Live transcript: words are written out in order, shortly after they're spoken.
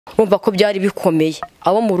urumva ko byari bikomeye.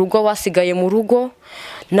 Abo mu rugo basigaye mu rugo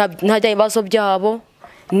ntajya ibibazo byabo,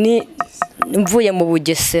 ni mvuye mu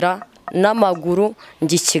Bugesera n'amaguru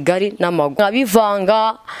njye Kigali n'amaguru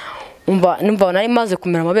abivanga. Numva nari maze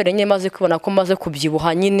kumera amabere nye, maze kubona ko maze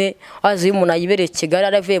kubyibuha nyine, azi iyo umuntu ayibereye Kigali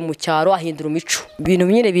aravuye mu cyaro ahindura imico. Ibintu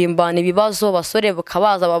nyine bimbana ibibazo, basore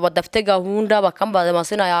bakabaza badafite gahunda bakambaza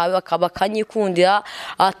amasena yawe bakanyikundira,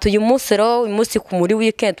 atuye umunsi rero umunsi ku muri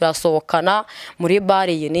weekend turasohokana muri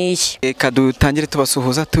bare ye niyi. Reka dutangire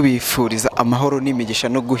tubasuhuza tubifuriza amahoro n'imigisha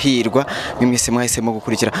no guhirwa mwese mwahisemo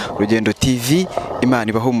gukurikira Urugendo TV. Imana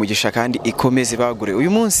ibaho umugisha kandi ikomeze bagure.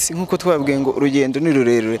 Uyu munsi nkuko twabwiye ngo urugendo ni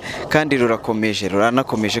rurerure kandi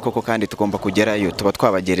ruranakomeje koko, kandi tugomba kugerayo. Tuba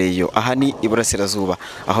twabagereyo aha ni iburasirazuba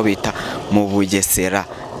aho bita mu Bugesera,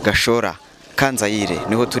 Gashora, Kanzayire,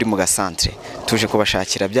 niho turi mu gasantre tuje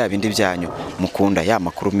kubashakira bya bindi byanyu mukunda, ya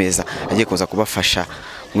makuru meza agiye kuza kubafasha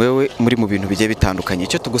mwewe muri mu bintu bigiye bitandukanye.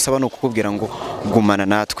 Icyo tugusaba no kukubwira ngo gumana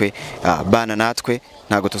natwe, bana natwe,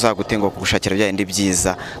 ntago tuzagutenga kugushakira bya bindi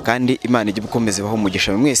byiza, kandi Imana ijye gukomeza baho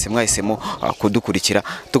umugisha mwese mwahisemo kudukurikira,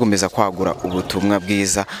 tugomeza kwagura ubutumwa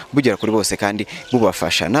bwiza bugera kuri bose kandi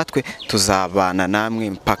bubafasha. Natwe tuzabana namwe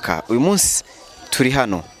mpaka uyu munsi turi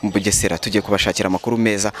hano mu Bugesera tugiye kubashakira amakuru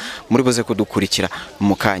meza muri boze kudukurikira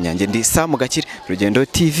mu kanya. Nge ndi Sam Gakire, Urugendo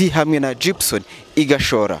TV hamwe na Gibson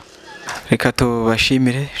Igashora. Reka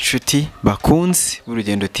tubashimire nshuti bakunzi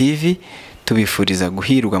b'Urugendo TV, tubifuriza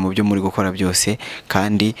guhirwa mu byo muri gukora byose,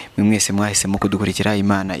 kandi mwese mwahisemo kudukurikira.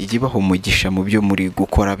 Imana ijye ibaha umugisha mu byo muri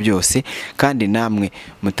gukora byose, kandi namwe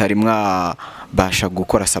mutari mwabasha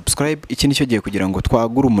gukora subscribe, iki nicyo gihe kugira ngo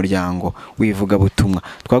twagure umuryango wivuga butumwa,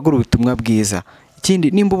 twagure ubutumwa bwiza.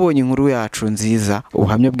 Ikindi, nimba ubonye inkuru yacu nziza,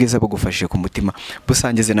 ubuhamya bwiza bugufashije ku mutima,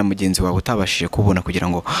 busangize na mugenzi wawe utabashije kubona, kugira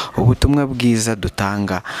ngo ubutumwa bwiza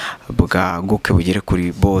dutanga bwaguke bugere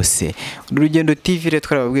kuri bose. Urugendo TV rero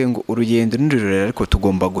twarababwiye ngo urugendo ni rurerure ariko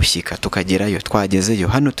tugomba gushyika tukagerayo. Twagezeyo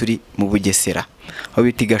hano turi mu Bugesera aho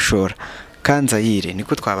bita Gashora, Kanzayire,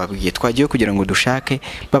 niko twababwiye. Twagiye kugira ngo dushake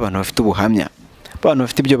babantu bafite ubuhamya, abantu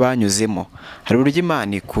bafite ibyo banyuzemo. Hari uburyo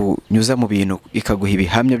Imana ikunyuza mu bintu ikaguha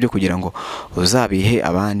ibihamya byo kugira ngo uzabihe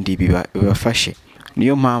abandi bibafashe.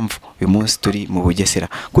 Niyo mpamvu uyu munsi turi mu Bugesera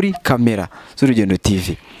kuri kamera z'Urugendo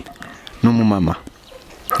TV n'umumama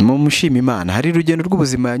mushima Imana. Hari urugendo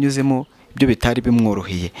rw'ubuzima yanyuzemo ibyo bitari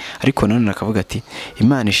bimworoheye, ariko none akavuga ati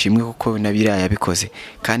Imana ishimwe kuko nabiriya yabikoze,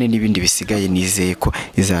 kandi n'ibindi bisigaye nizeye ko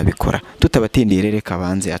izabikora. Tutabatindiye rero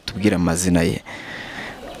kabanze atubwira amazina ye.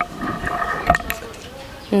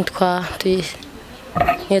 Nitwa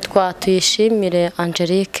Tuyishimire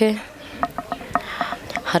Angelique,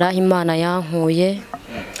 hari Imana yankuye.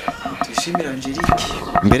 Tuyishimire Angelique,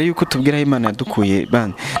 mbere yuko tubwira Imana yadukuye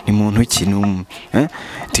ni muntu ki?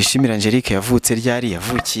 Tuyishimire Angelique yavutse ryari,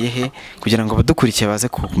 yavukiye he, kugira ngo abadukurikiye baze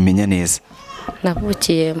kumenya neza?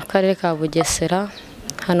 Navukiye mu karere ka Bugesera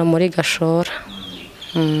hano muri Gashora,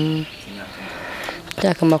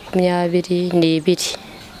 myaka 22.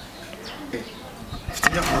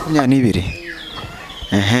 22.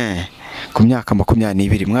 Ku myaka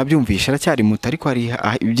 22 mwabyumvisha aracyari muto, ariko hari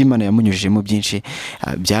iby'Imana yamunyujijemo byinshi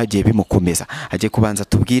byagiye bimukomeza. Agiye kubanza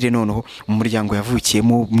tubwire noneho umuryango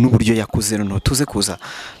yavukiyemo n'uburyo yakuze, noneho tuze kuza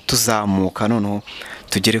tuzamuka, noneho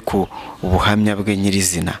tugere ku ubuhamya bwe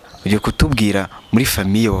nyirizina. Ugiye kutubwira muri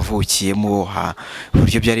famiye wavukiyemo,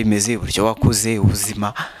 uburyo byari bimeze, uburyo wakuze,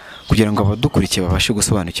 ubuzima, kugira ngo abadukurikiye babashe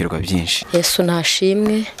gusobanukirwa byinshi. Yesu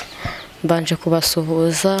ntashimwe. Mbanje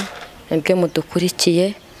kubasuhuza mwebwe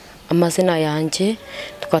mudukurikiye. Amazina yanjye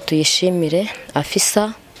Tuyishimire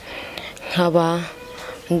Afisa, nkaba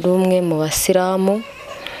ndi umwe mu basilamu,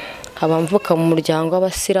 abamvuka mu muryango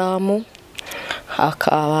w'abasilamu.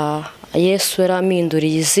 Akaba Yesu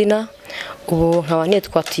yaraminduriye izina, ubu nkaba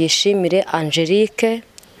nitwa Tuyishimire Angelique.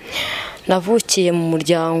 Navukiye mu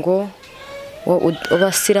muryango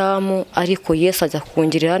w'abasilamu, ariko Yesu ajya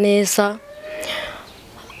kungirira neza.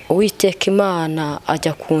 Uwiteka Imana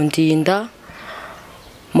ajya kundinda.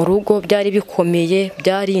 Mu rugo byari bikomeye,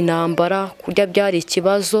 byari intambara, kurya byari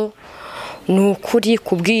ikibazo, n'ukuri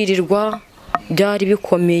kubwirirwa byari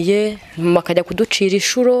bikomeye. Makajya kuducira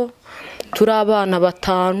ishuro, turi abana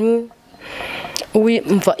 5.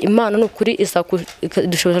 Mva Imana n'ukuri isa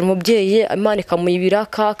kudushoboza umubyeyi, Imana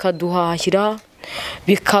ikamuyibiraka akaduhahira,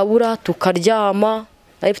 bikabura tukaryama.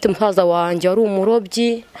 Nari umusaza wanjye wari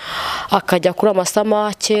umurobyi, akajya kuri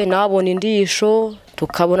amasamake, nabona indisho,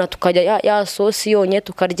 tukabona tukajya ya sosi yonye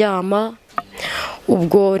tukaryama.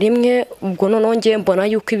 Ubwo noneho ngiye mbona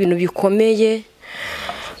yuko ibintu bikomeye.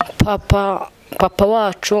 Papa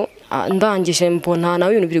wacu ndangije mbona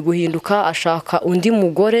nawe ibintu biri guhinduka, ashaka undi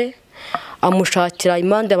mugore, amushakira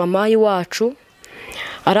impande ya mamayi wacu.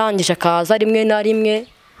 arangije akaza rimwe na rimwe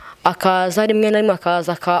akaza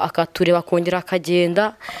akatureba akongera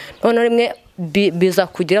akagenda. Noneho rimwe biza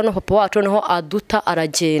kugira no papa wacu noneho aduta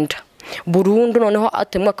aragenda burundu. Noneho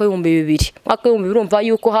ate mwaka w'ibihumbi 2000 urumva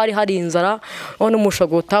yuko hari inzara, none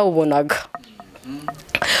umushogo utawubonaga.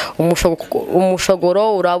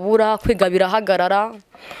 Umushogoro urabura, kwiga birahagarara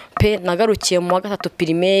pe. Nagarukiye mu wa 3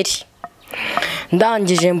 primaire,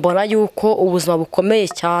 ndangije mbona yuko ubuzima bukomeye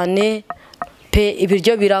cyane pe.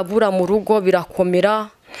 Ibiryo birabura mu rugo birakomera.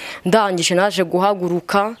 Ndangije naje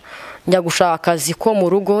guhaguruka njya gushaka akazi ko mu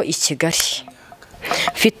rugo i Kigali,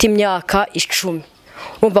 mfite imyaka 10.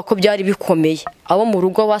 Urumva ko byari bikomeye. Abo mu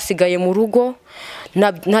rugo basigaye mu rugo,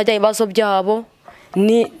 ntajya ibibazo byabo.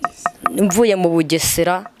 Ni mvuye mu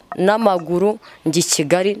Bugesera n'amaguru njya i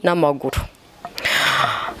Kigali n'amaguru.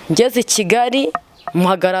 Ngeze i Kigali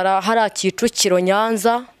muhagarara hari Kicukiro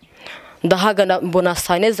Nyanza, ndahagana mbona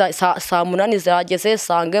saa 8 zageze,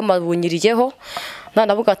 sange mabunyiriyeho.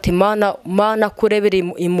 Ndavuga ati mana kurebera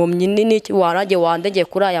impumyi nini warange wandegeye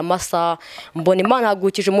kuri aya masaha. Mbona Imana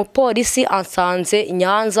hagukije umupolisi ansanze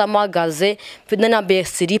Nyanza magaze, mfite na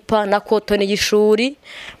besilipa na kotoni y'ishuri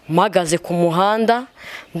magaze ku muhanda.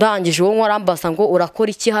 Ndangije uwo arambaza ngo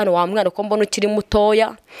urakora iki hano wa mwana ko mbona ukiri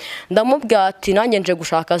mutoya? Ndamubwira ati nanjye nje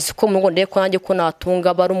gushaka akazi ko mu ngo ndeko nanjye ko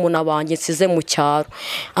natunga barumuna banjye nsize mu cyaro.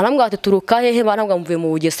 Arambwira ati turuka hehe? Barambwira mvuye mu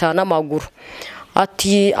Bugesera n'amaguru.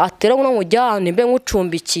 Ati rero ngo mujyane mbe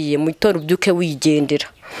ngucumbikiye mu gitondo ubyuke wigendera.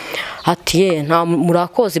 Ati nta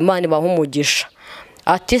murakoze Imana ibaha umugisha.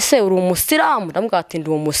 Ati se uri umusilamu? Ndamubwira ati ndi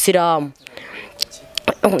umusilamu.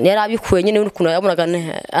 Yarabikuye nyine n'ukuntu yabonaga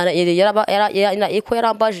ko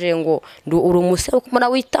yarambaje ngo uri umusilamu kumara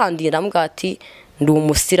witandiye. Ndamubwira ati ndi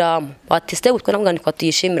umusilamu. Ati se gutwe ndamubwira ko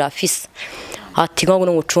atishimira afisa. Ati ngo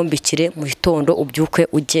ngucumbikire mu gitondo ubyuke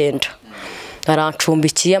ugenda.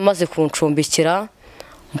 Arancumbikiye, amaze kuncumbikira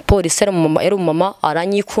umupolisi yari umumama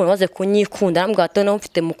aranyikunda. Maze kunyikunda arambwira ati nawe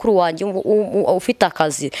mfite mukuru wanjye ufite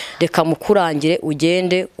akazi, reka mukurangire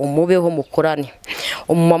ugende umubeho mukorane.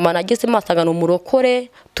 Umumama nagize masagana umurokore,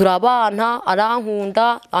 turabana,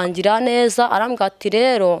 arankunda, angira neza. Arambwira ati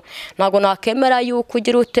rero ntago nakemera yuko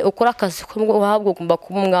ugira ute ukora akazi ko uhabwa ugomba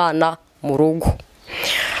kuba umwana mu rugo.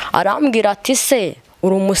 Arambwira ati se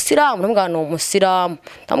uri umusilamu? Ndamubwira ni umusilamu.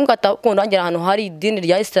 Ndamubwira ati akunda ngera ahantu hari idini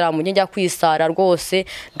rya Islam njya kwisara rwose,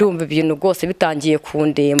 ndumva ibintu rwose bitangiye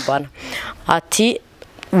kundembana. Ati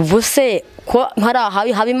ubuse ko ntari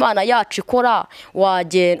haba Imana yacu ikora,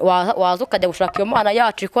 waza ukajya gushaka iyo Mana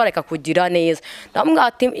yacu ikora reka kugira neza. Ndamubwira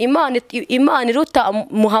ati Imana iruta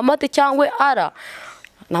Muhammad cyangwa ara?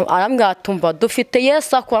 Arambwira ati umva dufite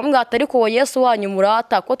Yesu akora. Arambwira ati ariko uwo Yesu wanyu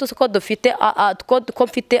murata ko tuzi ko dufite ko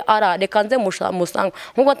mfite ara, reka nze musanga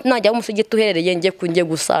nkuko najya umusigiti uherereye njye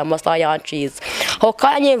gusa amasaha yancize. Aho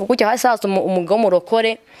kanye gutya hasi hasi umugabo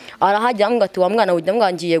murokore arahajya. Arambwira ati wa mwana ujya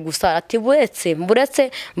mwangiye gusa. Ati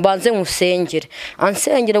buretse mbanze musengere.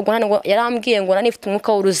 Ansengere ngo yarambwiye ngo nanifite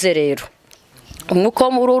umwuka w'uruzerero. Umwuka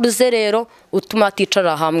w'uruzerero utuma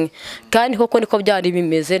ticara hamwe, kandi koko niko byari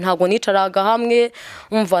bimeze. Ntago nicaraga hamwe,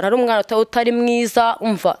 umva nari umwana utari mwiza,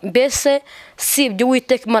 umva mbese si ibyo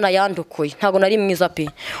Uwiteka Imana yandukuye, ntago nari mwiza pe.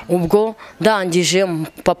 Ubwo ndangije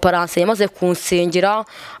papa aransenya, maze kunsengera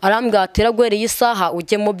arambwira ati ragwereye isaha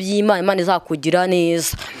ujye mu by'Imana, Imana izakugira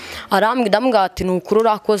neza. Ndamubwira ati nukuri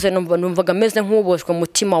urakoze. Numvaga meze nk'uboshwe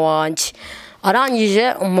mutima wanjye.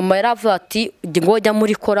 Arangije umama yaravuze ati ngo jya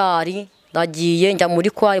muri korari. Ndagiye njya muri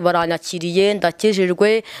korari, baranyakiriye,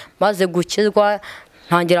 ndakijijwe. Maze gukizwa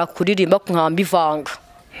ntangira kuririmba nkambivanga,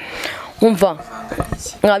 umva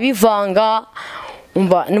nkabivanga.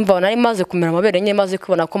 Numva nari maze kumera amabere nyine, maze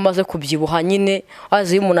kubona ko maze kubyibuha nyine.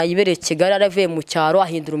 Azi umuntu ayibereye Kigali aravuye mu cyaro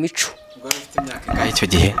ahindura imico. Icyo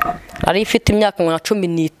gihe ari ifite imyaka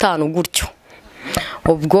 15 gutyo.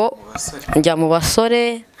 Ubwo njya mu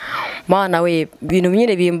basore, Mana we ibintu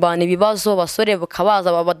nyine bimbana ibibazo. Basore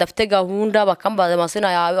bakabaza badafite gahunda, bakambaza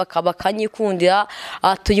amasina yawe bakanyikundira.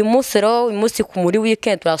 Ati uyu munsi rero uyu munsi ku muri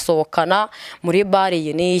weekend turasohokana muri bare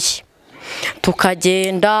ye niyi,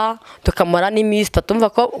 tukagenda tukamara n'iminsi 3. Tumva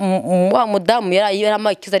ko wa mudamu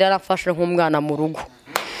yaramaye ikizari yaramfashe nk'umwana mu rugo.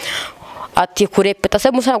 Ati kurepeta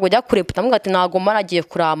se musana ngo jya kurepeta. Mbwa ati nago maragiye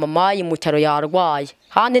kurama mama mu cyaro yarwaye,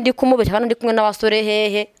 handi ndi kumubeshya kandi ndi kumwe n'abasore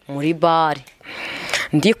hehe muri bare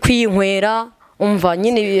ndi kwinkwera. Umva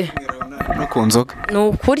nyine no kunzoga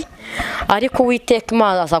nukuri, ariko Uwiteka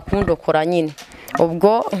Imana aza kundokora nyine.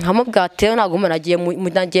 Ubwo nkamubwira ati nago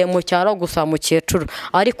maragiye mu cyaro gusa mukecuru,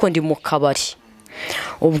 ariko ndi mu kabari.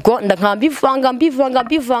 Ubwo ndankambivanga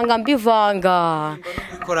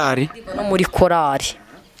muri korari.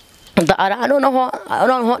 Noneho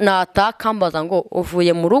natakambaza ngo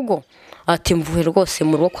uvuye mu rugo? ati mvuye rwose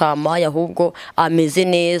mu rugo kwa Maya ahubwo ameze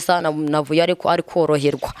neza navuye ariko ari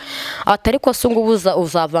koroherwa ati ariko se ngo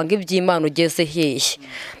uzavanga iby'Imana ugeze hehe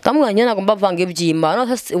ndamwanya ntabwo mbavanga iby'Imana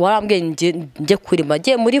warambwiye njye kuri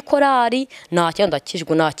magiye muri korari nta cyanda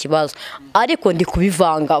kijwe nta kibazo ariko ndi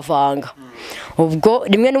kubivanga ubwo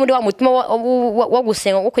rimwe n'undi wa mutima wo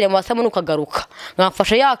gusenga wo kujya mu basiramu ukagaruka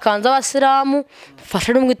nkafasha yakanze abasiramu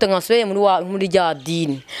fasha n'umwite nkasubiye muri rya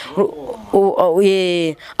dini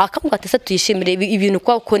akambwira ati se tuyishimire ibintu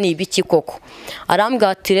ko ni ibiki koko arambwira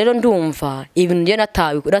ati rero ndumva ibintu ngiye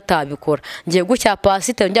natabikora ngiye gucya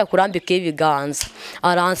pasiteri njya kurambika ibiganza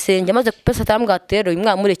aransenge maze pesa arambwira ati rero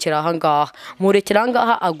imwana murekera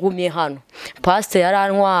ahangaha agumye hano pasiteri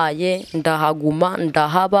yarantwaye ndahaguma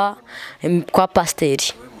ndahaba kwa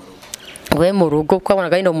pasiteri we mu rugo kuko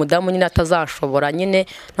abonaga nyine umudamu nyine atazashobora nyine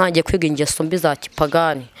ntangiye kwiga ingeso mbi za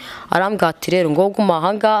kipagani arambwira ati rero ngo guma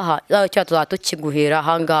ahangaha cya tuzatokiguhera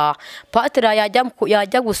ahangaha patira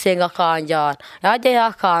yajya gusenga akanjyana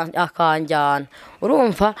yajya akanjyana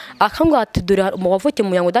urumva akambwira ati dore wavukiye mu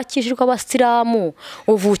muryango udakijijwe abasiramu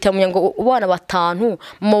uvukiye mu muryango ubana batanu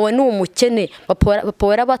mowe ni umukene papa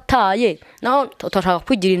yarabataye naho tutashaka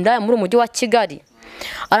kwigira indaya muri umujyi wa Kigali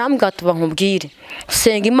arambwira tuba nkubwire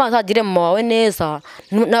senga Imana agire mama wawe neza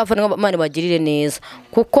n'abafana b'Imana bagirire neza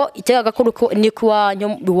kuko icyaga ko ni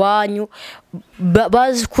kwanyu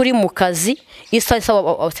bazi kuri mu kazi isa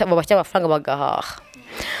babashya amafaranga bagahaha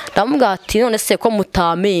ndamubwira ati none se ko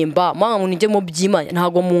mutamemba mwana munije mu by'Imana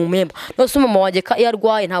ntago mumemba nose mama wanjye ka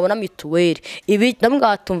yarwaye ntabona mituweli ibi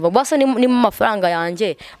ndamubwira tumva basa ni mu mafaranga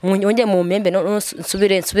yanjye mwonge mu membe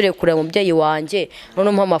nsubire kureba umubyeyi wanjye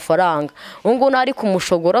none mu amafaranga ngo nari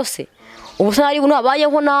kumushogoro se ubusa nari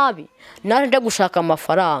nabayeho nabi naje gushaka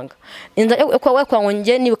amafaranga inza kwa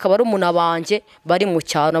ngonge ni bikaba ari umuntu abanje bari mu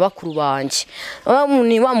cyaro n'abakuru banje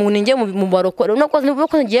niba muninge mu baroko nuko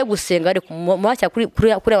ngiye gusenga ariko mwacya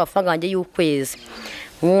kuri amafaranga yanjye y'ukwezi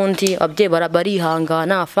ubundi ababyeyi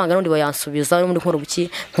barihangana amafaranga n'undi bayansubiza muri nkuru buki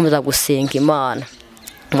nkomeza gusenga Imana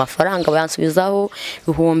amafaranga bayansubizaho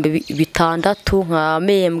 6,000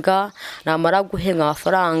 nkamembwa namara guhenga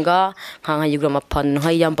amafaranga nkankayigura amapantaro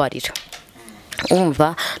nkayambarira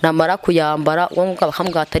umva namara kuyambara ngo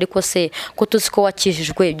bakambwira ariko se ko tuzi ko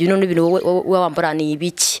wakijijwe ibyo n'ibintu wowe wambara ni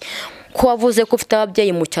ibiki ko wavuze ko ufite ababyeyi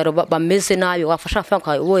mu cyaro bameze nabi wafasha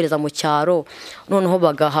amafaranga wohereza mu cyaro noneho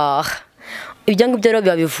bagahaha ibyo ngibyo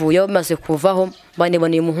rero bivuyeho maze kuvaho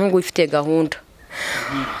baniboneye umuhungu ufite gahunda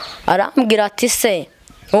arambwira ati se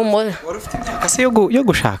wari ufite imyaka se yo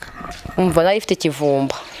gushaka umva nari ifite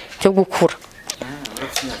ikivumba cyo gukura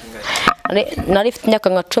nari ifite imyaka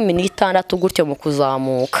nka 16 gutyo mu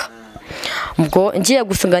kuzamuka ubwo ngiye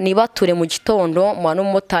gusenga Niba ture mu gitondo mwana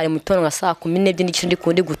umumotari mu gitondo nka saa 12 n'igice ndi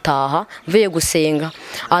kundi gutaha mvuye gusenga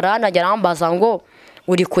aranajya arambaza ngo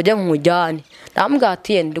uri kujya nkujyane ndambwira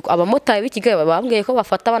ati abamotari b'ikigaye babambwiye ko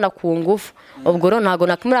bafata abana ku ngufu ubwo rero ntago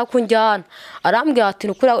nakimara kunjyana arambwira ati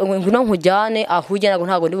nukura ngwino nkujyane ahujye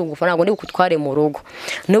ntago ndi bugufa ntago ndi bukutware mu rugo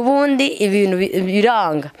nubundi ibintu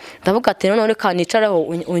biranga ndavuga ati none kanicaraho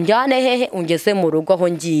unjyane hehe ungeze mu rugo aho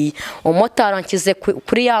ngiye umumotari ankize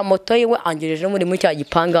kuri ya moto yiwe angejeje muri cya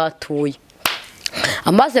gipanga atuye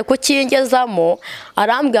amaze kukingezamo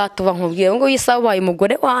arambwira tuva nkubwiye ngo yisabaye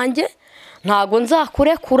umugore wanjye ntago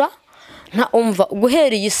nzakurekura nta umva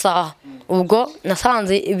guhereye isaha ubwo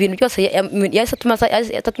nasanze ibintu byose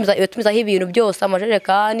yatumizaho ibintu byose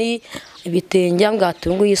amajerekani ibitenge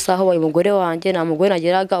ngatungu yisaha waye umugore wanjye nta mugore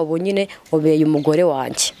nageraga ubu nyine ubeye umugore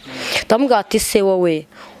wanjye ndamubwira ati se wowe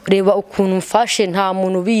reba ukuntu mfashe nta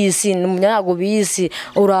muntu bizi n'umunyago bizi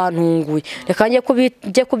urantunguye reka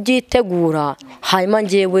njye kubyitegura hanyuma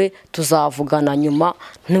njyewe tuzavugana nyuma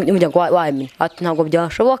n'umuryango wamye ati ntago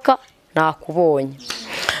byashoboka nakubonye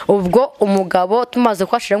ubwo umugabo tumaze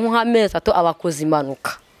kwashira nk'amezi 3 abakoze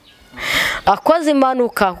imanuka akoze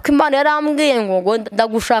imanuka kuko Imana yarambwiye ngo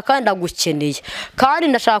ndagushaka ndagukeneye kandi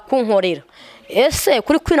ndashaka kunkorera ese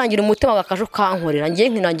kuri kwinangira umutima bakaje kankorera ngiye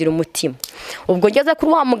nkinangira umutima ubwo ngeze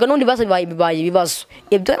kuri wa mugano ndibazo bibaye ibibazo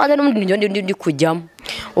ibyo nande n'undi ndi kujyamo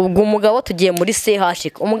ubwo umugabo tugiye muri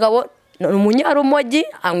CH umugabo umunyarumogi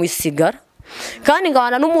anywisigara kandi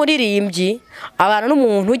ngabana n'umuririmbyi abana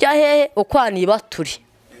n'umuntu ujya hehe ukwaniye baturi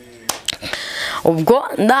ubwo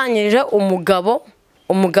ndangije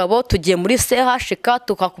umugabo tugiye muri CH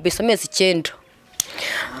tukakubisa amezi 9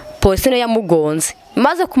 polisi niyo yamugonze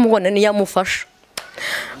maze kumubona ni yamufasha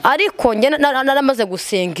ariko nge naramaze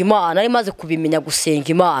gusenga Imana nari maze kubimenya gusenga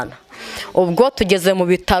Imana ubwo tugeze mu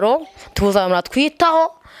bitaro tuzamura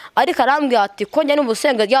twitaho ariko arambwira ati ko njye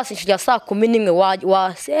n'ubusenga ryasishije saa 11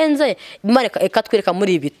 wasenze Imana ikatwereka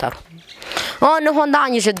muri ibitaro noneho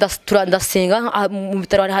ndangije ndasenga mu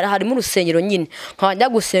bitaro harimo urusengero nyine nkajya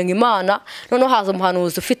gusenga Imana noneho haza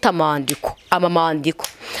umuhanuzi ufite amamandiko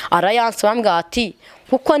arayansobanurira ati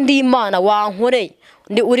kuko ndi Imana wankoreye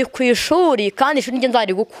uri ku ishuri kandi ishuri njye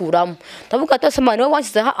nzarigukuramo ndavuga ati ese Imana wowe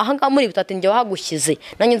wanshyize aha ngaha muri bitatu njye wahagushyize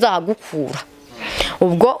nanjye nzahagukura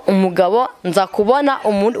ubwo umugabo nza kubona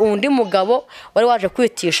undi mugabo wari waje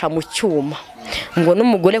kwitisha mu cyuma ngo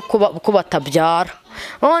n'umugore ko batabyara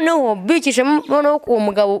noneho bikije noneho uwo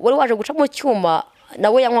mugabo wari waje guca mu cyuma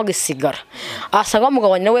nawe yanywaga isigara asanga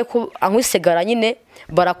umugabo nawe ko anywa isigara nyine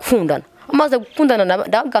barakundana amaze gukundana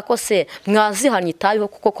ndavuga ko se mwazihanye itabiho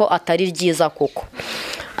kuko atari ryiza koko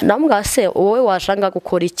namubwira se wowe washanga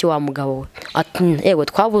gukora iki wa mugabo we ati yego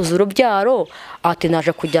twabuze urubyaro ati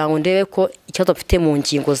naje kugira ngo ndebe ko ikibazo mfite mu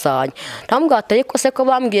ngingo zanjye namubwira ati ariko se ko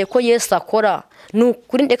bambwiye ko Yesu akora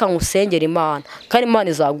nukuri ndeka ngusengera Imana kandi Imana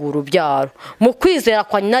izaguha urubyaro mu kwizera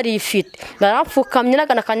kwa nari ifite narapfukamye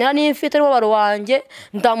nagana kanyara ni ifite ari wabaro wanjye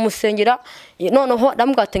ndamusengera noneho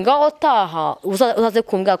ndamubwira ati ngaho taha uzaze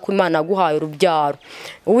kumbwira ko Imana yaguhaye urubyaro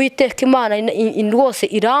Uwiteka Imana rwose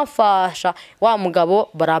iramfasha wa mugabo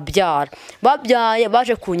barabyara babyaye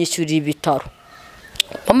baje kunyishyurira ibitaro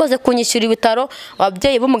bamaze kunyishyura ibitaro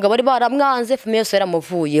ababyeyi b'umugabo bari baramwanze famiye yose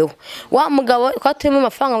yaramuvuyeho wa mugabo twaturimo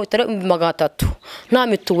amafaranga mu bitaro 300 nta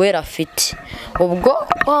mituweli afite ubwo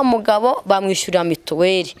wa mugabo bamwishyurira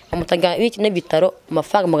mituweli bamutangira n'ibitaro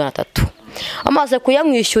amafaranga 300 amaze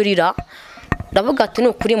kuyamwishyurira ndavuga ati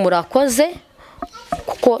nukuri murakoze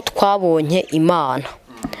kuko twabonye Imana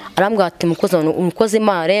arambwira ati umukozi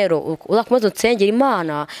Imana rero uzakomeza utsengera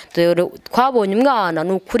Imana twabonye umwana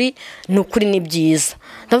nukuri ni byiza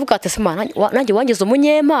ndavuga ati se Imana nanjye wangize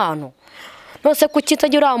umunyempano nose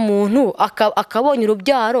kukitagira umuntu akabonye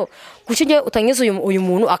urubyaro kuki utangize uyu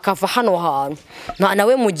muntu akava hano hantu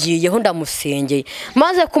nawe mugiyeho ndamusengeye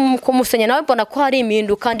maze kumusengera nawe mbona ko hari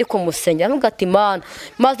impinduka kandi kumusengera ndavuga ati Imana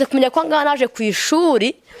maze kumenya ko ngana naje ku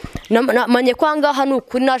ishuri manye ko ngaha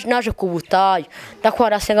nukuri naje ku butayu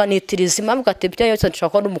ndakwara senga nitiriza ndavuga ati byo yose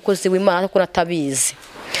nshaka ko umukozi w'Imana ko natabizi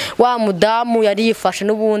wa mudamu yari yifashe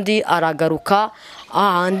n'ubundi aragaruka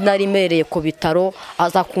narimereye ku bitaro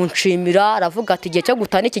aza kunshimira aravuga ati igihe cyo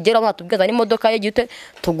gutana ikigera batubwiza n'imodoka ye gite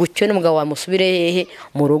tugucye n'umugabo wa musubire hehe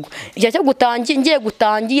mu rugo igihe cyo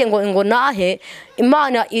gutangiye ngo nahe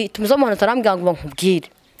Imana itumiza umuntu tarambwira ngo nkubwire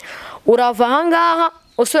urava hangaha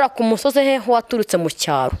usura ku musozi he waturutse mu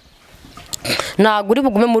cyaro ntabwo uri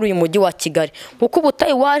bugume muri uyu mujyi wa Kigali kuko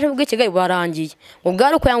ubutayi waje bw'i Kigali barangiye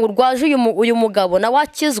ubwari ko yangu rwaje uyu mugabo na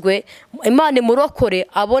wakizwe Imana imurokore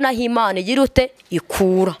abona aho Imana igira ute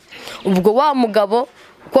ikura ubwo wa mugabo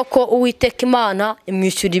koko Uwiteka Imana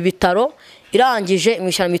imwishyura ibitaro irangije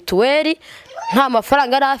imwishyura mituweli nta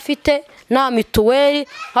mafaranga yari afite nta mituweli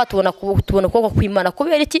tubona ko kw'Imana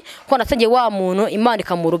kubera iki ko nasengeye wa muntu Imana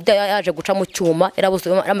ikamurubya yaje guca mu cyuma yarabuze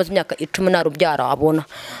amaze imyaka 10 na rubyara abona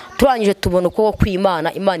turangije tubona uko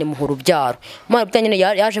kw'Imana Imana imuha urubyaro Imana byanyine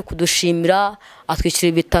yaje kudushimira atwishyura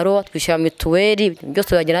ibitaro atwishyura mituweli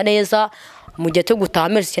byose byagenda neza mu gihe cyo gutaha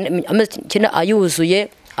amezi 9 ayuzuye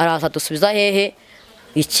araza dusubiza hehe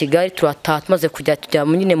i Kigali turataha maze kujya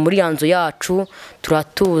nyine muri yanzu yacu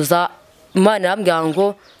turatuza Imana yambwira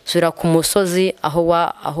ngo sura ku musozi aho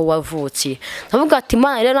wavutse ndavuga ati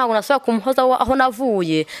Imana rero ntabwo nasaba ku muhoza aho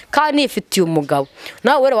navuye kandi nifitiye umugabo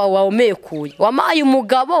nawe rero wawumekuye wamaye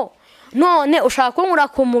umugabo none ushaka kunkura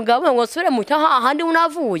ku mugabo ngo sure mu cyaha handi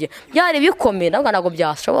unavuye byari bikomeye ntabwo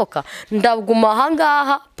byashoboka ndaguma aha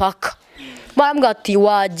ngaha paka barambwira ati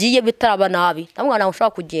wagiye bitaraba nabi ntabwo nawe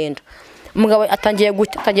ushaka kugenda umugabo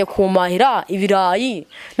atangiye kumahira ibirayi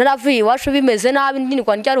naravuye iwacu bimeze nabi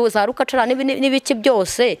ndinirwa njyaruza rukacara n'ibiki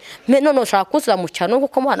byose none ushaka kuza mu cyano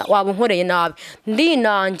kuko Imana wabunkoreye nabi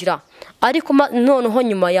ndinangira ariko noneho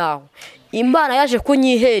nyuma yaho Imana yaje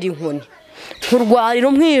kunyihera inkoni nkurwarira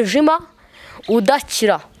umwijima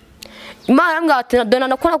udakira Imana ngati dona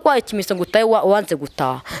nakora kwa ikimise ngutaye wanze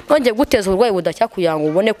gutaha nongeye guteza uburwayi budacya kuyanga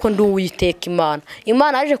ubone ko ndi Uwiteka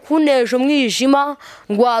Imana yaje kuneje umwijima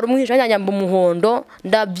ngwara umwijanya nyamba umuhondo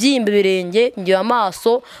ndabyimba ibirenge ngiye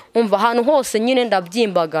amaso umva ahantu hose nyine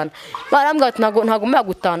ndabyimbagana barambwa ati ntago mya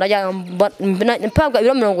gutanda mpabwa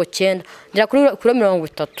 90 njya kuri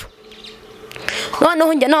 30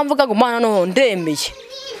 noneho njye namvuga ngo Imana no ndemeye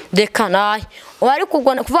deka naye wari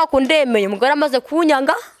kuvuga ko ndemeye umugore amaze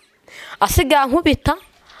kunyanga asigaye nkubita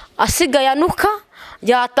asigaye anuka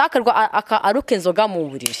yatakarwa aruka inzoga mu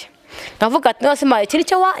buriri ndavuga ati nose maye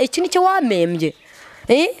iki nicyo wamembye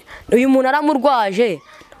uyu muntu aramurwaje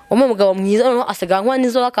umugabo mwiza no asigaye nkwa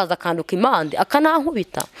nizo akaza kanduka imande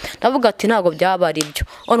akanankubita ndavuga ati ntago byaba ari byo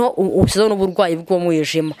ono usizo n'uburwayi bwo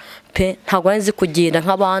mwijima pe ntago nzi kugenda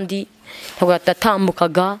nk'abandi ntabwo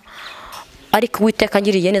yatatambukaga, ariko Uwiteka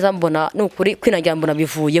ngiriye neza mbona nukuri kwinagira mbona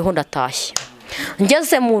bivuyeho ndatashye.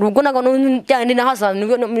 Ngeze mu rugo nago njyane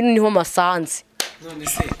nahazana niho masanze. None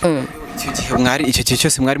se icyo gihe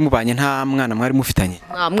cyose mwari mubanye nta mwana mwari mufitanye?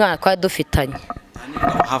 Nta mwana twari dufitanye.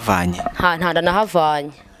 Havanye? Nta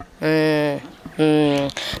nahavanye.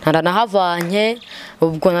 Nahavanye,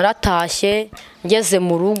 ubwo naratashye ngeze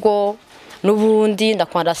mu rugo n'ubundi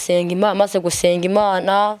ndakwanda senga Imana, maze gusenga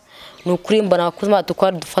Imana nukuri mbona kuzima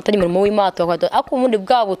dufatanye imirimo w'Imana, ako ubundi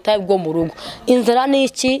bwa butaye bwo mu rugo. Inzara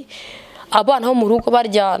niki abana ho mu rugo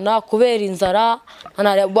baryana kubera inzara,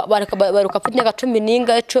 baruka afite imyaka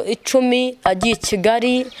 10 agiye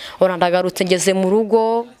Kigali, ndagarutse ngeze mu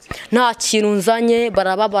rugo nta kintu nzanye,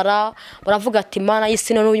 barababara baravuga ati Imana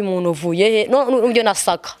y'isi none uyu muntu uvuye he? N'ubyo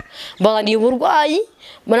nasaka bahaniye uburwayi,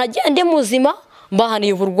 banagende muzima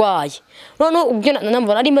bahaniye uburwayi. None ubyo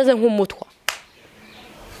nambona ari meze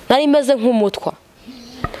nk'umutwa,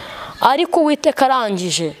 ariko Uwiteka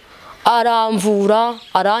arangije aramvura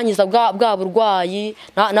arangiza bwa burwayi.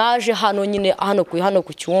 Naje hano nyine hano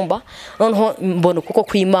ku cyumba, noneho mbona kuko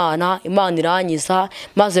kw'Imana, Imana irangiza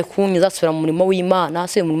maze kunyiza asubira mu murimo w'Imana,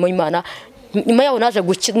 nyuma yaho naje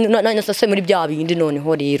nasubiye muri bya bindi.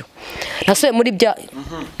 Noneho rero nasubiye muri bya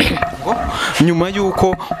nyuma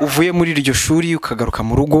yuko uvuye muri iryo shuri ukagaruka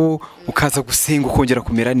mu rugo ukaza gusenga ukongera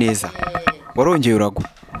kumera neza, warongeye uragwa?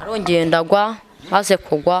 Arongeye ndagwa, maze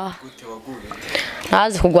kugwa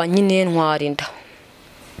nyine ntwara inda.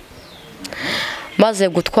 Maze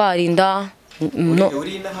gutwara inda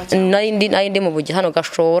nari ndi mu bugi hano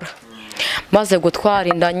Gashora. Maze gutwara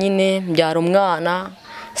inda nyine mbyara umwana,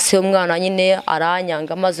 se umwana nyine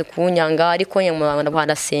aranyanga, maze kunyanga, ariko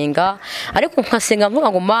ndasenga, ariko nkasenga mvuga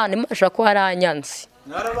ngo Mana imashaka ko aranyanze.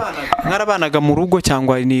 Mwarabanaga mu rugo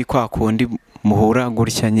cyangwa ni kwa kundi muhura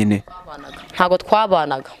gutya nyine? Ntago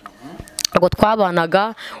twabanaga,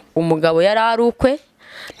 umugabo yari arukwe,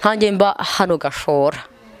 ntange mba hano Gashora.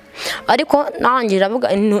 Ariko nangije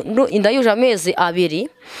avuga inda yuje amezi 2,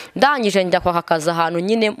 ndangije njya kwaka akazi ahantu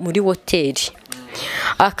nyine muri hoteli.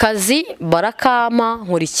 Akazi barakama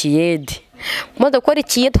nkora ikiyede, maze gukora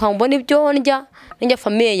ikiyede nkambona ibyo ndya n'injya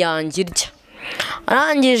famiye yanjye irya.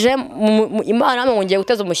 Arangije Imana ngo ngiye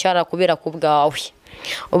guteza umushahara kubera ku bwawe.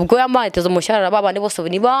 Ubwo yamaniteze umushahara babandi bose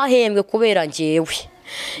ntibahembwe kubera njyewe.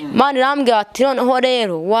 Imana irambwira ati noneho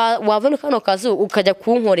rero wavuna kano kazi ukajya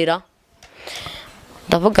kunkorera.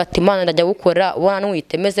 Ndavuga ati Imana ndajya gukorera, ubona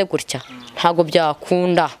n'uyitemeze gutya ntago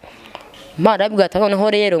byakunda. Imana irambwira ati noneho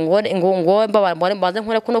rero ngo mbaze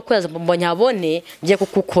nkore kuno kwezi mbonyabone ngiye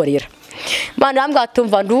kukukorera. Imana irambwira ati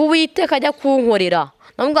umva nduwiteka ajya kunkorera.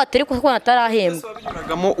 Namubwira ati ariko ko natarahembwa.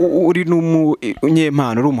 Uri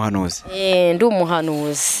n'umunyempano, uri umuhanuzi? Ndi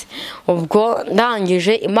umuhanuzi. Ubwo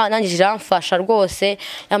ndangije Imana iramfasha rwose,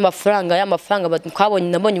 y'amafaranga twabonye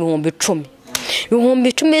nabonye 10,000.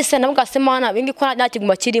 10,000 se navuga se Mana bingi ko nta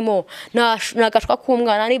kiguma kirimo, nagashwa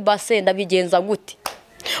k'umwana ni base ndabigenza gute?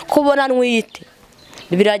 Kubona nwite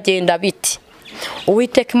biragenda biti.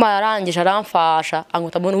 Uwiteka Imana arangije aramfasha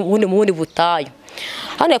angota ubundi butayo.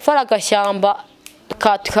 Hano epfara agashyamba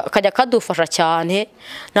kajya kadufasha cyane,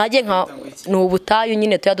 nagiye n'ubutayu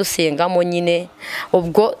nyine tuyadusengamo nyine.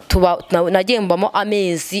 Ubwo nagiye mbamo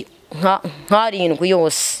amezi 7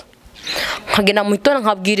 yose, nkagenda mu gitondo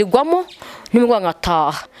nkabwirirwamo nimugwa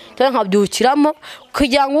ngataha, nkabyukiramo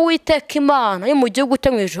kugira ngo Uwiteka Imana yo mu gihugu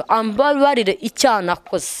cyo mwijuru ambabarire icyaha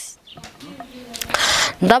nakoze.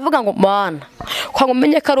 Ndavuga ngo Mana kwa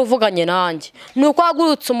ngumenye ko aruvuganye nanjye, nuko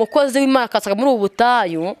agurutse umukozi w'Imana akasaga muri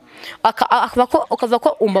ubutayu akava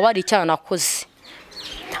ko umbabari icyaha nakoze.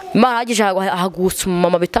 Imana yagije ahagutse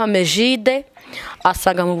umumama bita Mejide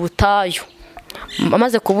asanga mu butayu.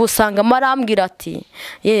 Amaze kubusanga marambwira ati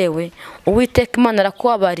yewe Uwiteka Imana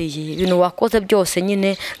arakubabariye ibintu wakoze byose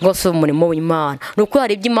nyine ngo se umurimo w'Imana. Nuko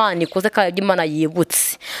hari ibyo Imana ikoze kandi ibyo Imana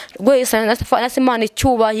yibutse. Rwese nasi Imana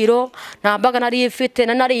icyubahiro nambaga nari ifite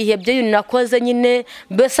narihebye ibintu nakoze nyine,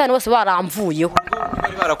 mbese bose baramvuyeho.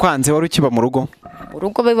 Bari barakwanze wari ukiba mu rugo?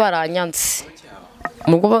 Urugo be baranyanze.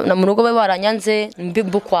 Mu rugo be baranyanze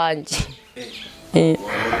mbimbu kwanjye.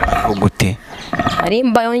 Gute? Ari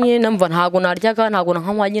mbayo nyine numva ntago naryaga, ntago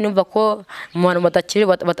nkanywa nyine numva ko umuntu batakiri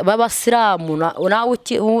babasilamu nawe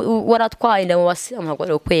waratwaye mu basilamu ntago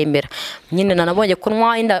ari kwemera nyine. Nanabonye ko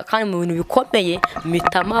ntwaye kandi mu bintu bikomeye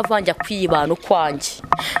mitama vanja kwibana ukwanjye,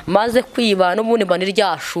 maze kwibana ubundi bani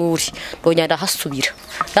rya shuri ndongera ndahasubira.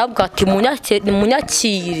 Ndavuga ati munyakire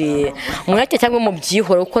cyangwa mu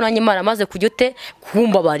byihoro kuko nanjye Imana maze kujyute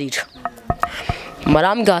kumbabarira.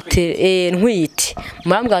 Marambwira ati ntwite,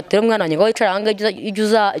 marambwira ati umwana wanjye ngo wicara hanga ibyo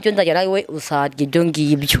nzajya nawe uzarya ibyo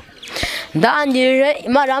ngibyo. ndangije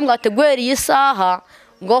Imana irambwira ati guhera iyi saha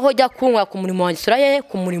ngaho jya kunga ku murimo wanjye, sura hehe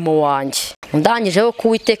ku murimo wanjye. Ndangije ko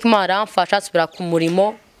Uwiteka Imana aramfasha nsubira ku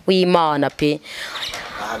murimo w'Imana pe.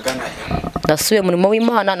 Ndasubiye mu murimo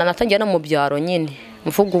w'Imana, natangiye no mu byaro nyine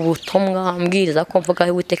mvuga ubutumwa, mbwiriza ko mvuga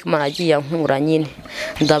aho Uwiteka Imana agiye ankura nyine,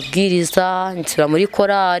 ndabwiriza nsubira muri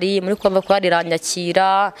korari, muri korari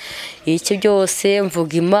iranyakira, iki byose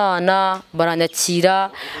mvuga Imana baranyakira.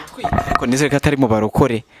 Ariko nizere ko atari mu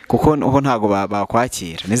barokore kuko ho ntago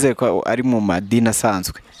bakwakira, nizere ko ari mu madini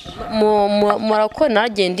asanzwe. Mu barokore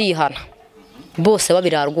naragiye ndihana bose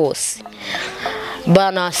babira rwose,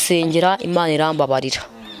 banasengera Imana irambabarira.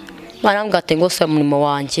 Imana irambwira ati ngo sura mu murimo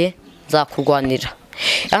wanjye nzakurwanira.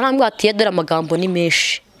 Arambwira ati yedera amagambo ni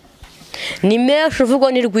menshi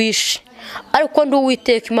uvuga ni rwishi, ariko ndi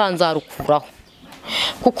Uwiteka Imana nzarukuraho,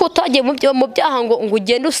 kuko utagiye mu byaha ngo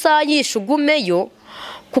ugende usayishe ugumeyo,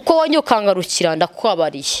 kuko wonye ukangarukira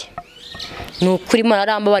ndakwabariye. Ni ukuri Imana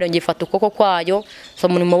arambabariye, ngifata ukuboko kwayo so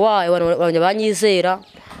murimo wayo banyizera,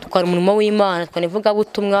 tukora umurimo w'Imana, twanivuga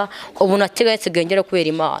butumwa. Ubu nakigaye nsigengera kubera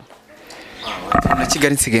Imana. Na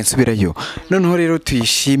Kigali nsigaye nsubirayo. Noneho rero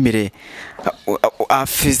tuyishimire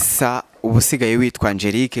afisa ubusigaye witwa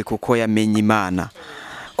Angelique kuko yamenye Imana,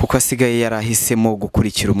 kuko asigaye yarahisemo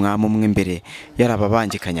gukurikira umwami umwe mbere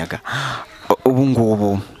yarababangikanyaga. Ubu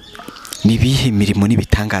ngubu ni bihe mirimo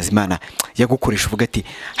n'ibitangaza Imana yagukoresha uvuga ati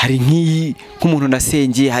hari nk'umuntu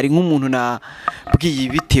nasengeye, hari nk'umuntu nabwiye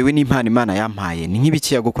bitewe n'impano Imana yampaye, ni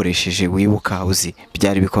nk'ibiki yagukoresheje wibuka uzi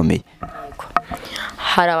byari bikomeye?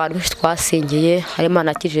 Hari abantu benshi twasengeye, hari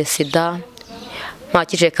Imana yakije sida,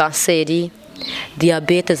 yakije kanseri,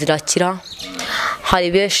 diyabete zirakira.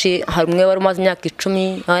 Hari benshi, hari umwe wari umaze imyaka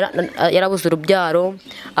 10 yarabuze urubyaro,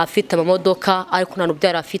 afite amamodoka ariko nta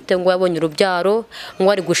rubyaro afite, ngo yabonye urubyaro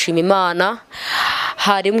ngo ari gushima Imana.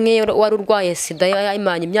 Hari umwe wari urwaye sida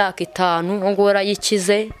yayimanye imyaka 5 ngo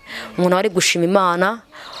yarayikize, umuntu ari gushima Imana.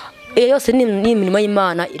 Iyo yose ni imirimo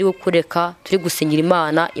y'Imana iri gukoreka, turi gusingira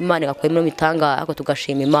Imana, Imana igakora imirimo itanga, ariko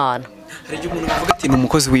tugashima Imana. Hari umuntu avuga ati ni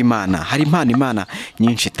umukozi w'Imana, hari impano Imana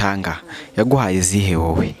nyinshi itanga, yaguhaye zihe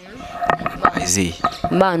wowe?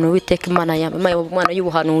 Imana Uwiteka Imana y'Imana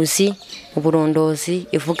y'ubuhanuzi, uburondozi,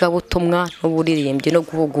 ivuga butumwa n'uburirimbyi no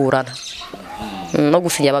guhugurana, no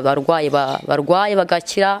gusinya abarwayi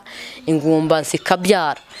bagakira, ingumba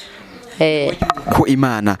zikabyara. Ko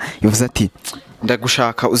Imana yavuze ati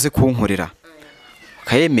ndagushaka uze kunkorera,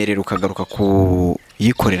 ukayemerera ukagaruka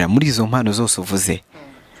kuyikorera. Muri izo mpano zose uvuze,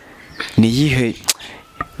 ni yihe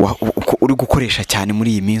uri gukoresha cyane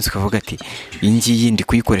muri iyi minsi ukavuga ati iyi ngiyi ndi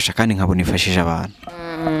kuyikoresha kandi nkabona ifashije abantu?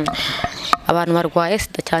 Abantu barwaye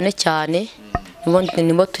sida cyane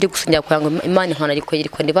nibo turi gusinya kugira ngo Imana ihonariko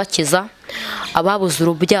ndibakiza. Ababuze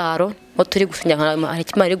urubyaro bo turi gusinya hari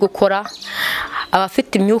Imana iri gukora.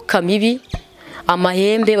 Abafite imyuka mibi,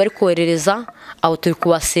 amahembe bari koherereza, abo turi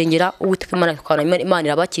kubasengera. Uwiteka Imana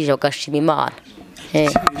irabakije bagashima Imana.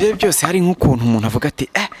 Ibyo byose hari nk'ukuntu umuntu avuga ati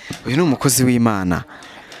uyu ni umukozi w'Imana,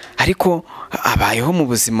 ariko abayeho mu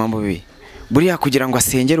buzima bubi. Buriya kugira ngo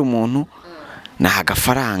asengere umuntu ni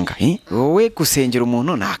agafaranga. Wowe gusengera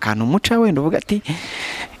umuntu ni akantu umuca, wenda uvuga ati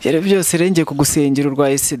ibyo byose rengeye kugusengera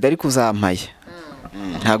urwaye sida ariko uzampaye,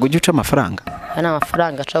 ntabwo ujya uca amafaranga. Ni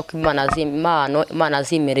amafaranga aca ko Imana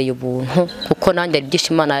azimereye ubuntu, kuko nanjye ari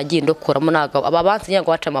byinshi Imana yagiye ndokoramo, ntabwo ababanzi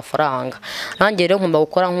ngo baca amafaranga. Nanjye rero ngomba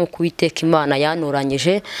gukora nk'uko Uwiteka Imana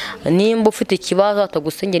yanuranyije. Nimba ufite ikibazo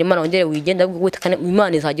atagusengera Imana, wongere wigenda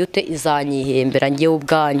Imana izajya izanyihembera ngewe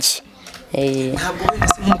ubwanjye. Ntabwo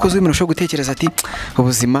nk'umukozi w'Imana ushobora gutekereza ati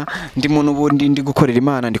ubuzima ndimo n'ubundi ndi gukorera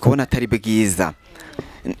Imana ndi kubona atari bwiza,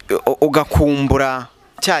 ugakumbura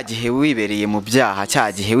cya gihe wibereye mu byaha,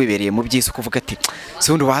 cya gihe wibereye mu by'isi, kuvuga ati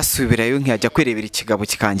sundi wasubirayo nkajya kwirebera ikigabo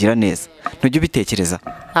kikangira neza. Ntujye ubitekereza?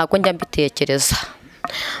 Ntabwo njya mbitekereza,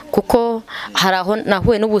 kuko hari aho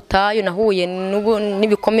nahuye n'ubutayu, nahuye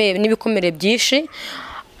n'ibikomere byinshi,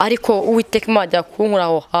 ariko Uwiteka Imana ajya kunkura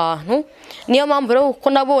aho hantu. Niyo mpamvu rero uko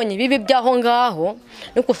nabonye bibi byaho ngaho,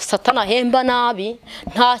 niko Satani ahemba nabi,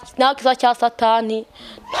 nta kiza cya Satani,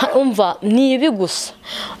 umva ni ibi gusa.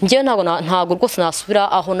 Njyewe ntabwo rwose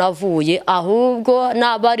nasubira aho navuye, ahubwo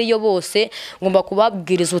n'abariyo bose ngomba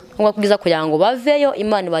kubabwiriza ubutumwa bwiza kugira ngo baveyo,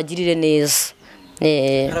 Imana ibagirire neza.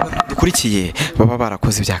 Dukurikiye baba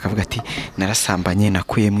barakoze ibyaha, akavuga ati narasambanye,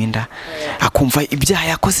 nakuyemo inda, akumva ibyaha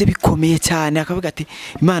yakoze bikomeye cyane, akavuga ati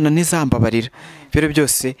Imana ntizambabarira. Ibyo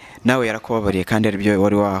byose nawe yarakubabariye kandi ari byo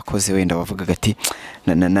wari wakoze, wenda wavugaga ati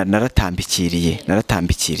naratambikiriye.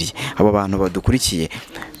 Abo bantu badukurikiye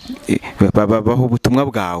babaho ubutumwa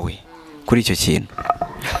bwawe kuri icyo kintu?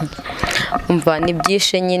 Umva ni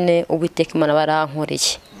byishe nyine Uwiteka Imana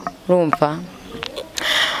barankoreye. Urumva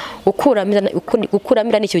gukuramo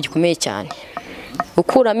inda ni ikintu gikomeye cyane.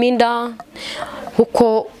 Gukuramo inda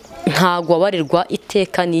kuko ntabwo wabarirwa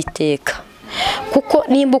iteka n'iteka, kuko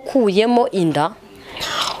nimba ukuyemo inda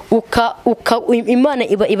Imana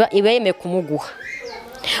iba yemeye kumuguha,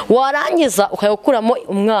 warangiza ukayakuramo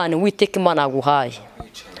umwana witeka Imana yaguhaye.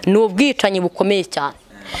 Ni ubwicanyi bukomeye cyane.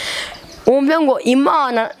 Umve ngo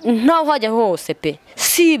Imana ntaho hajya hose pe,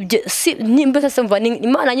 sibye nimba se mva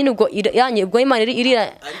Imana nyine ubwo ubwo Imana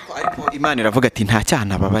irira. Ariko Imana iravuga ati nta cyaha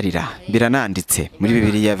ntababarira, birananditse muri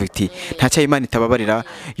Bibiliya biti nta cyaha Imana itababarira.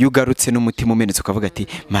 Yugarutse n'umutima umenetse ukavuga ati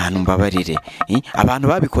Mana umbabarire. Abantu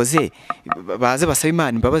babikoze baze basaba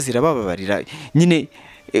Imana imbabazi irababarira. Nyine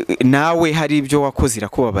nawe hari ibyo wakoze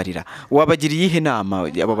irakubabarira, wabagiriye ihe nama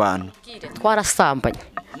abo bantu? Twarasambanye,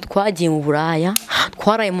 twagiye mu buraya,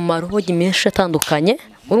 twaraye mu marogi menshi atandukanye,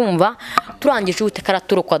 urumva turangije Uwiteka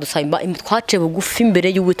araturokwa dusaba twaciye bugufi imbere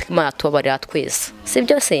y'Uwiteka Imana atubabarira twese, si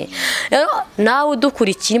byo se? Rero nawe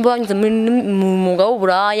udukurikiye imba wanyuze mu mwuga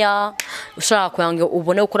w'uburaya ushaka kugira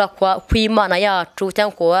ubone gukora kw'Imana yacu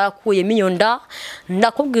cyangwa ko warakuyemo iyo nda,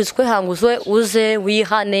 ndakubwiza ko hanguzwe uze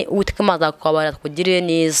wihane Uwiteka Imana azakubabarira kugirire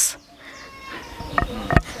neza.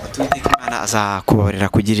 Uwiteka Imana azakubabarira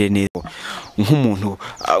kugirire neza. Nk'umuntu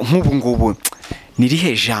nk'ubu ngubu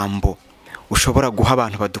nirihe jambo ushobora guha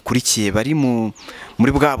abantu badukurikiye bari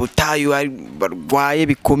muri bwa butayu barwaye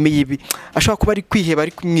bikomeye, ashobora kuba ari kwiheba,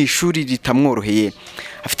 ari mu ishuri ritamworoheye,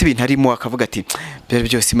 afite ibintu arimo akavuga ati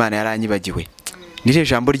byose Imana yaranyibagiwe? Nirihe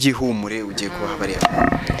jambo ry'ihumure ugiye kubaha bari?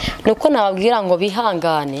 Nuko nababwira ngo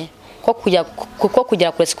bihangane kuko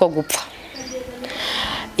kugera kure siko gupfa.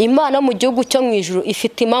 Imana mu gihugu cyo mu ijuru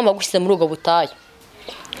ifite impamvu yagushyize muri ubwo butayu,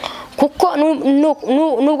 kuko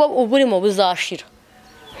nubwo uburimo buzashira.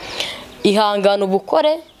 Ihangana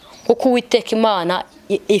ubukore kuko Uwiteka Imana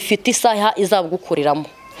ifite isaha izabugukuriramo,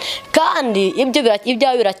 kandi ibyo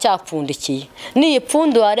biracyapfundikiye.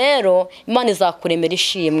 Niyipfundura rero Imana izakuremera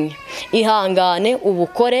ishimwe. Ihangane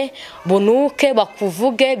ubukore, bunuke,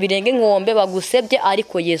 bakuvuge, birenge inkombe, bagusebye,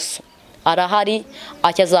 ariko Yesu arahari,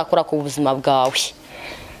 acyazakora ku buzima bwawe.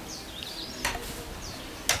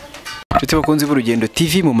 Nshuti bakunzi b'Urugendo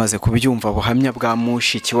TV, mumaze kubyumva buhamya bwa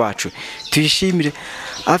mushiki wacu. Tuyishimire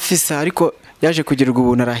afisa ariko yaje kugirirwa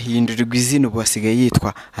ubuntu arahindurirwa izina, ubu asigaye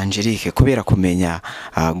yitwa Angelique kubera kumenya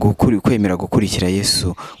kwemera gukurikira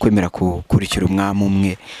Yesu, kwemera gukurikira umwami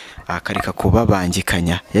umwe, akareka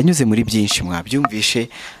kubabangikanya. Yanyuze muri byinshi mwabyumvishe,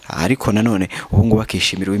 ariko nanone ubu ngubu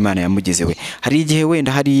akishimira Imana yamugezewe. Hari igihe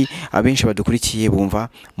wenda hari abenshi badukurikiye bumva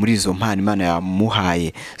muri izo mpano Imana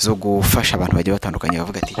yamuhaye zo gufasha abantu bagiye batandukanye,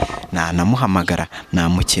 bavuga ati namuhamagara,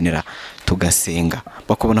 namukenera tugasenga,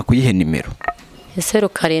 bakabona kuyihe nimero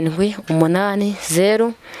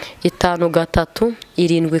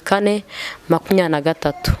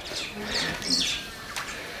 0780537423.